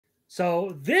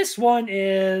So this one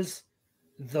is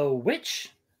The Witch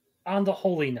on the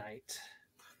Holy Night.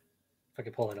 If I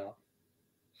could pull it up.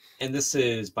 And this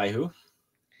is by who?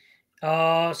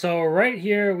 So right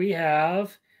here we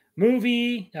have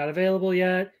movie, not available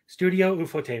yet, Studio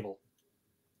Ufotable.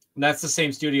 And that's the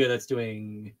same studio that's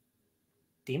doing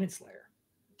Demon Slayer.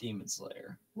 Demon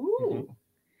Slayer. Ooh.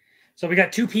 So we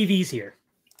got 2 PVs here.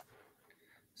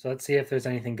 So let's see if there's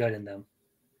anything good in them.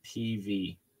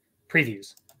 PV.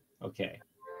 Previews. Okay.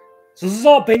 So this is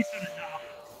all based on a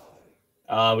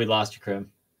novel. We lost you,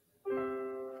 Krim.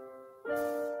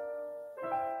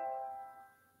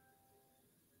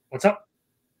 What's up?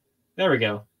 There we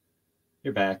go.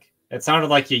 You're back. It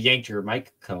sounded like you yanked your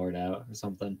mic cord out or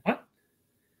something. What?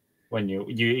 When you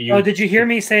Oh, did you hear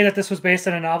me say that this was based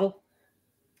on a novel?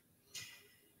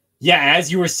 Yeah,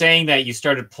 as you were saying that, you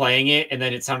started playing it, and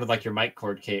then it sounded like your mic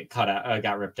cord cut out,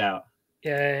 got ripped out.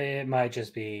 Yeah, it might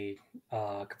just be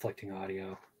conflicting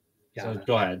audio. Yeah. So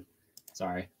go ahead.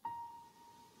 Sorry.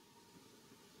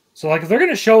 So, like, if they're going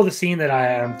to show the scene that I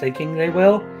am thinking they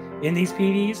will in these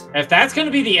PVs, if that's going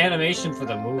to be the animation for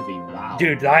the movie, wow,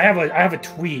 dude, I have a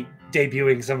tweet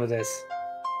debuting some of this.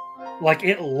 Like,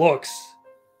 it looks.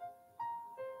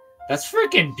 That's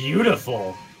freaking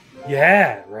beautiful.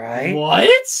 Yeah, right.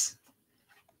 What?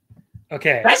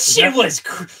 Okay. That shit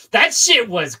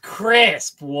was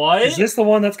crisp. What? Is this the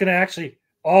one that's gonna actually?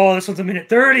 Oh, this one's a minute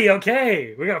 30.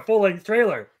 Okay, we got a full length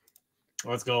trailer.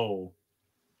 Let's go.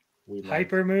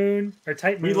 Hyper Moon or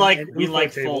Tight Moon. We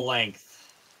like full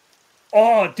length.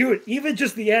 Oh, dude, even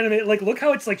just the anime, like, look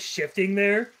how it's like shifting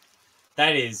there.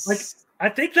 That is like, I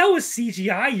think that was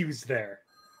CGI used there.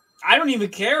 I don't even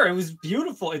care. It was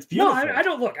beautiful. It's beautiful. No, I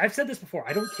don't look. I've said this before.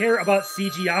 I don't care about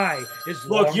CGI.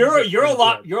 Look, you're a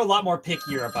lot more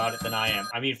pickier about it than I am.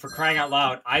 I mean, for crying out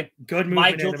loud,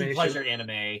 my guilty pleasure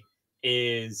anime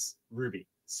is Ruby.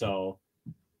 So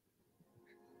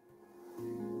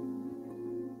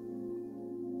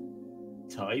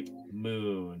Type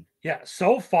Moon. Yeah,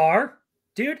 so far,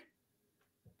 dude,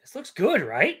 this looks good,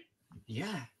 right?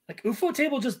 Yeah. Like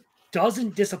Ufotable just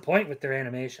doesn't disappoint with their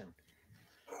animation.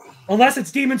 Unless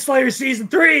it's Demon Slayer Season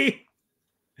 3.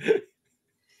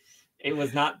 It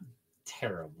was not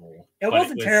terrible. It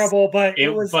wasn't terrible, but it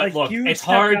was like look, huge. It's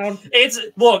hard. Down.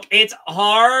 It's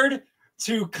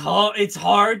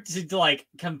hard to like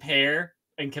compare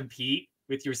and compete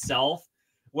with yourself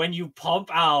when you pump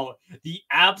out the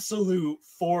absolute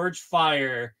forge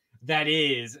fire that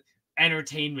is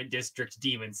Entertainment District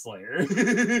Demon Slayer.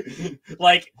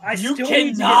 Like you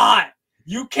cannot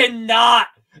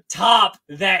top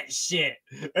that shit.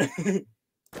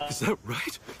 Is that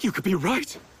right? You could be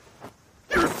right.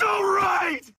 You're so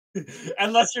right.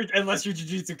 unless you're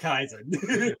Jujutsu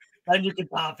Kaisen, then you can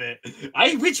top it.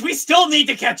 Which we still need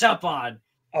to catch up on.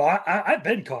 Oh, I've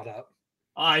been caught up.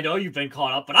 I know you've been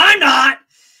caught up, but I'm not.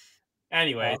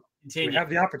 Anyway, continue. We have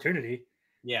the opportunity.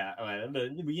 Yeah,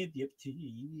 we have the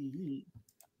opportunity.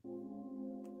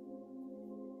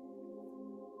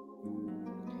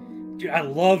 Dude, I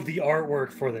love the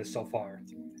artwork for this so far.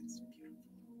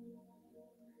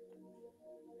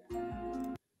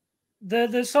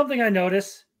 There's something I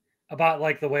noticed about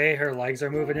like the way her legs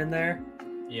are moving in there.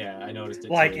 Yeah, I noticed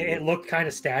it. Like it looked kind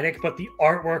of static, but the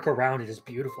artwork around it is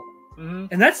beautiful. Mm-hmm.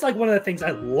 And that's like one of the things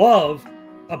I love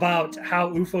about how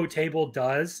Ufotable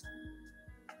does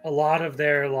a lot of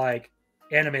their like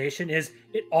animation is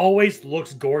it always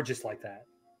looks gorgeous like that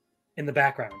in the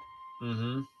background.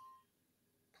 Mm-hmm.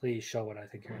 Please show what I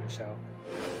think you're going to show.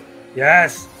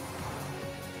 Yes.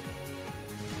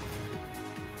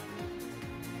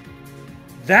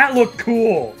 That looked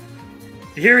cool.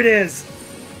 Here it is.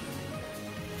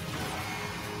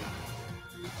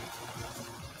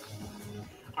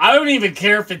 I don't even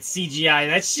care if it's CGI.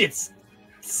 That shit's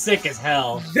sick as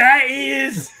hell. That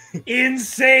is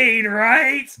insane,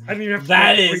 right? I mean,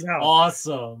 that is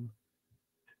awesome.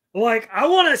 Like, I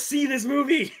want to see this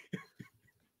movie.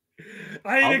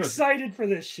 I am excited for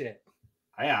this shit.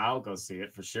 Yeah, I'll go see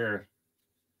it for sure.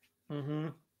 Mm-hmm.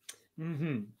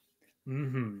 Mm-hmm.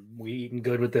 Mm-hmm. We eating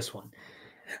good with this one.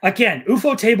 Again,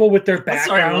 Ufotable with their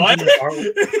background.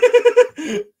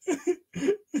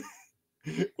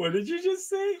 What did you just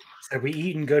say? Said we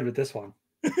eating good with this one.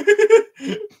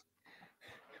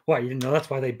 What, you didn't know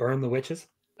that's why they burn the witches?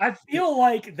 I feel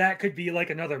like that could be like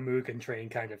another Mugen Train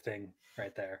kind of thing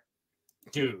right there.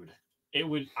 Dude, it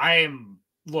would.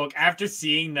 Look, after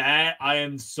seeing that, I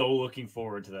am so looking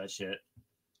forward to that shit.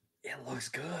 It looks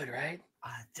good, right?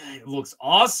 It looks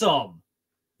awesome.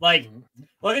 Like,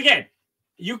 look again.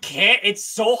 You can't. It's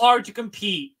so hard to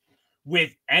compete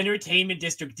with Entertainment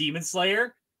District Demon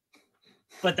Slayer,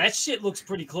 but that shit looks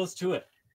pretty close to it.